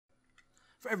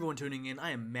For everyone tuning in, I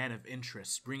am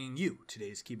Manofinterests, bringing you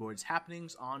today's keyboards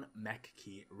happenings on Mech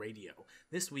Key Radio.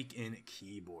 This week in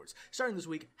keyboards. Starting this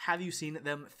week, have you seen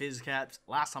them Fizzcaps?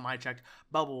 Last time I checked,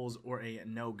 bubbles were a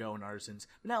no-go in Artisans,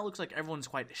 but now it looks like everyone's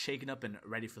quite shaken up and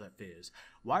ready for that fizz.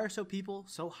 Why are people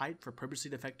so hyped for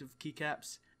purposely defective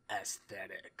keycaps?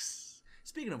 Aesthetics.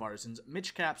 Speaking of Artisans,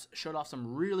 Mitchcaps showed off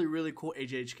some really cool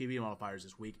HHKB modifiers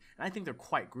this week, and I think they're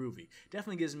quite groovy.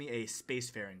 Definitely gives me a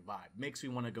spacefaring vibe. Makes me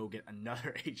want to go get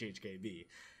another HHKB.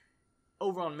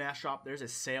 Over on massdrop, there's a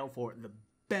sale for the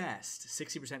best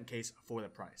 60% case for the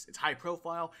price. It's high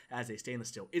profile, has a stainless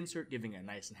steel insert, giving it a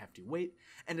nice and hefty weight.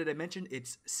 And did I mention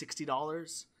it's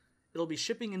 $60? It'll be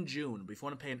shipping in June, but if you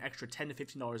want to pay an extra $10 to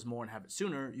 $15 more and have it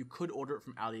sooner, you could order it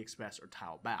from AliExpress or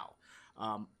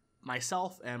Taobao.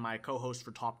 Myself and my co-host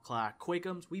for Top Class,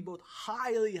 Quakeums, we both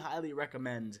highly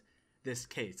recommend this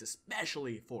case,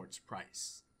 especially for its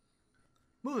price.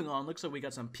 Moving on, looks like we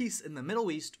got some peace in the Middle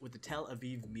East with the Tel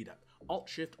Aviv Meetup, Alt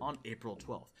Shift on April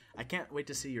 12th. I can't wait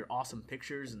to see your awesome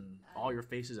pictures and all your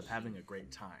faces of having a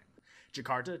great time.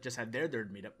 Jakarta just had their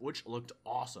third meetup, which looked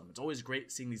awesome. It's always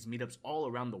great seeing these meetups all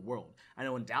around the world. I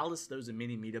know in Dallas there's a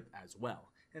mini-meetup as well.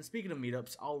 And speaking of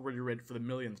meetups, I'll reiterate for the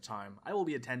millionth time, I will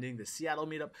be attending the Seattle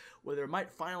meetup where there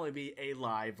might finally be a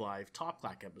live Top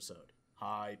Clack episode.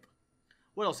 Hype.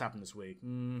 What else happened this week?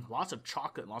 Lots of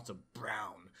chocolate and lots of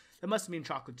brown. That must mean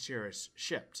chocolatiers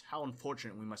shipped. How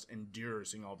unfortunate we must endure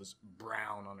seeing all this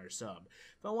brown on our sub.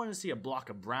 If I wanted to see a block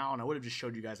of brown, I would have just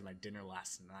showed you guys my dinner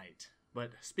last night.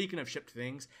 But speaking of shipped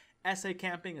things, SA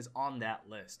camping is on that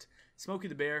list. Smokey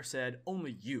the Bear said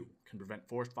only you can prevent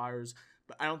forest fires,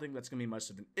 but I don't think that's going to be much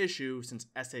of an issue since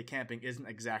SA camping isn't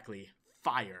exactly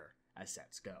fire as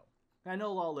sets go. And I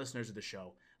know a lot of listeners of the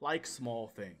show like small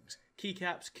things.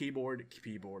 Keycaps, keyboard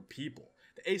people.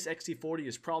 The Ace XT40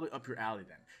 is probably up your alley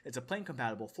then. It's a plane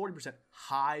compatible 40%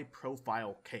 high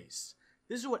profile case.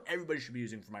 This is what everybody should be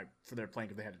using for their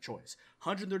plank if they had a choice.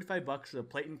 $135 for the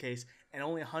plate and case, and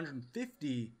only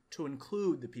 $150 to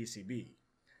include the PCB.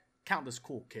 Count this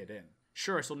cool kit in.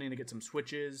 Sure, I still need to get some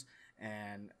switches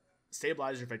and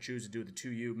stabilizer if I choose to do the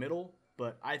 2U middle,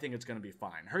 but I think it's going to be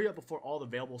fine. Hurry up before all the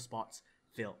available spots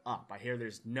fill up. I hear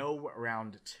there's no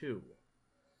round 2.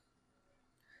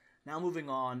 Now moving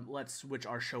on, let's switch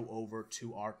our show over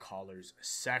to our callers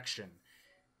section.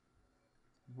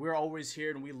 We're always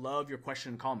here and we love your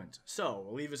question and comment. So,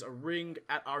 leave us a ring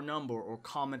at our number or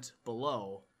comment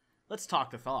below. Let's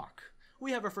talk the talk.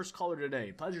 We have our first caller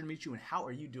today. Pleasure to meet you, and how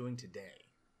are you doing today?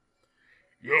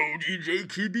 Yo, DJ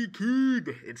Keeby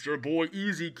Keeb, it's your boy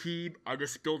Easy Keeb. I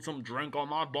just spilled some drink on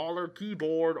my baller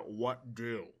keyboard. What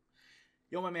do?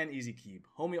 Yo, my man Easy Keeb.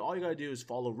 Homie, all you gotta do is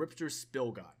follow Ripster's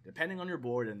spill guide. Depending on your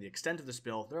board and the extent of the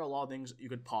spill, there are a lot of things you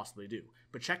could possibly do.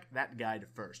 But check that guide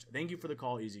first. Thank you for the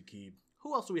call, Easy Keeb.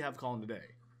 Who else do we have calling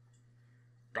today?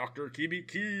 Dr. Keeby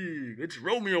Keeb, it's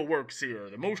Romeo Works here,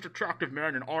 the most attractive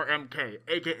man in RMK,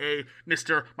 aka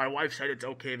Mr. My wife said it's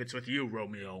okay if it's with you,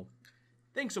 Romeo.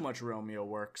 Thanks so much, Romeo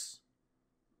Works.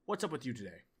 What's up with you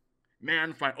today?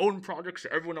 Man, for my own projects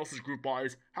to everyone else's group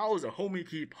buys, how does a homie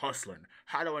keep hustling?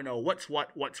 How do I know what's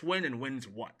what, what's when, and when's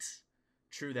what?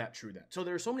 True that. So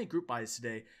there are so many group buys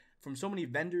today from so many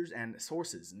vendors and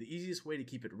sources, and the easiest way to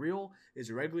keep it real is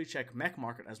to regularly check Mech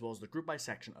Market as well as the group buy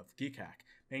section of Geekhack.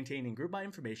 Maintaining group buy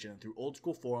information through old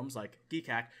school forums like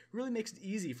Geekhack really makes it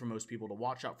easy for most people to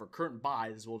watch out for current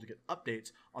buys as well as to get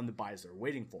updates on the buys they're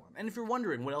waiting for. And if you're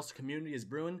wondering what else the community is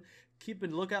brewing, keep a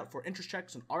lookout for interest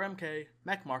checks on RMK,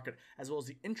 Mech Market, as well as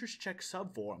the interest check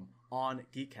subforum on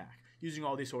Geekhack. Using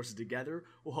all these sources together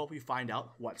will help you find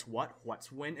out what's what,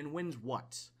 what's when, and when's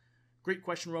what. Great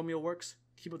question, Romeo Works.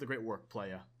 Keep up the great work,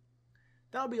 playa.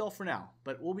 That'll be all for now,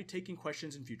 but we'll be taking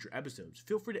questions in future episodes.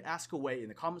 Feel free to ask away in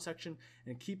the comment section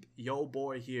and keep yo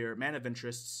boy here,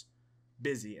 Manofinterests,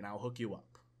 busy, and I'll hook you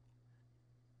up.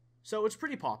 So it's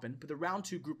pretty poppin', but the round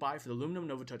 2 group buy for the aluminum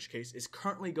NovaTouch case is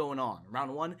currently going on.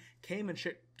 Round 1 came and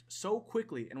shipped so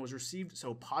quickly and was received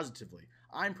so positively.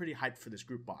 I'm pretty hyped for this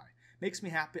group buy. Makes me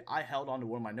happy I held on to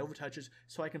one of my NovaTouches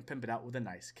so I can pimp it out with a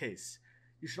nice case.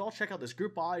 You should all check out this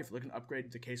group buy if you're looking to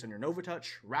upgrade the case on your NovaTouch,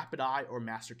 Rapid Eye, or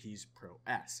Master Keys Pro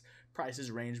S.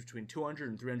 Prices range between $200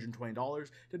 and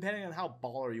 $320, depending on how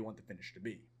baller you want the finish to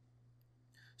be.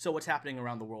 So what's happening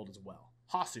around the world as well?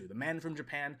 Hasu, the man from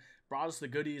Japan, brought us the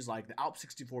goodies like the Alp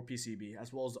 64 PCB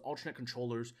as well as the alternate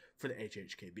controllers for the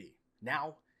HHKB.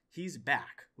 Now, he's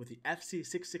back with the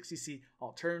FC660C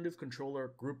alternative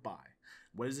controller group buy.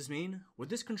 What does this mean? With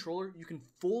this controller, you can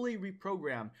fully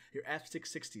reprogram your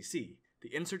F660C.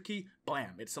 The insert key,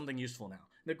 blam, it's something useful now.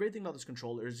 And the great thing about this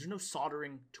controller is there's no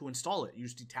soldering to install it. You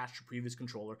just detach your previous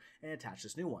controller and attach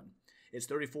this new one. It's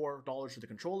 $34 for the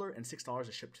controller and $6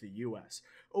 to ship to the US.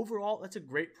 Overall, that's a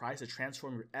great price to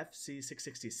transform your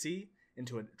FC660C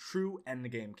into a true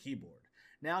endgame keyboard.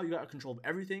 Now you got control of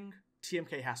everything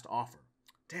TMK has to offer.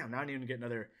 Damn, now I need to get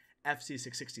another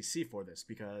FC660C for this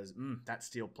because, that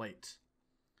steel plate.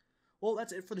 Well,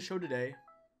 that's it for the show today.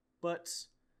 But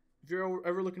if you're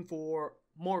ever looking for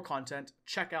more content,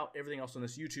 check out everything else on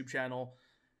this YouTube channel.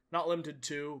 Not limited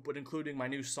to, but including my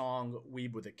new song,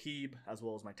 Weeb with a Keeb, as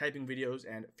well as my typing videos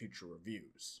and future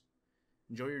reviews.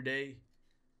 Enjoy your day.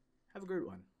 Have a great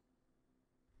one.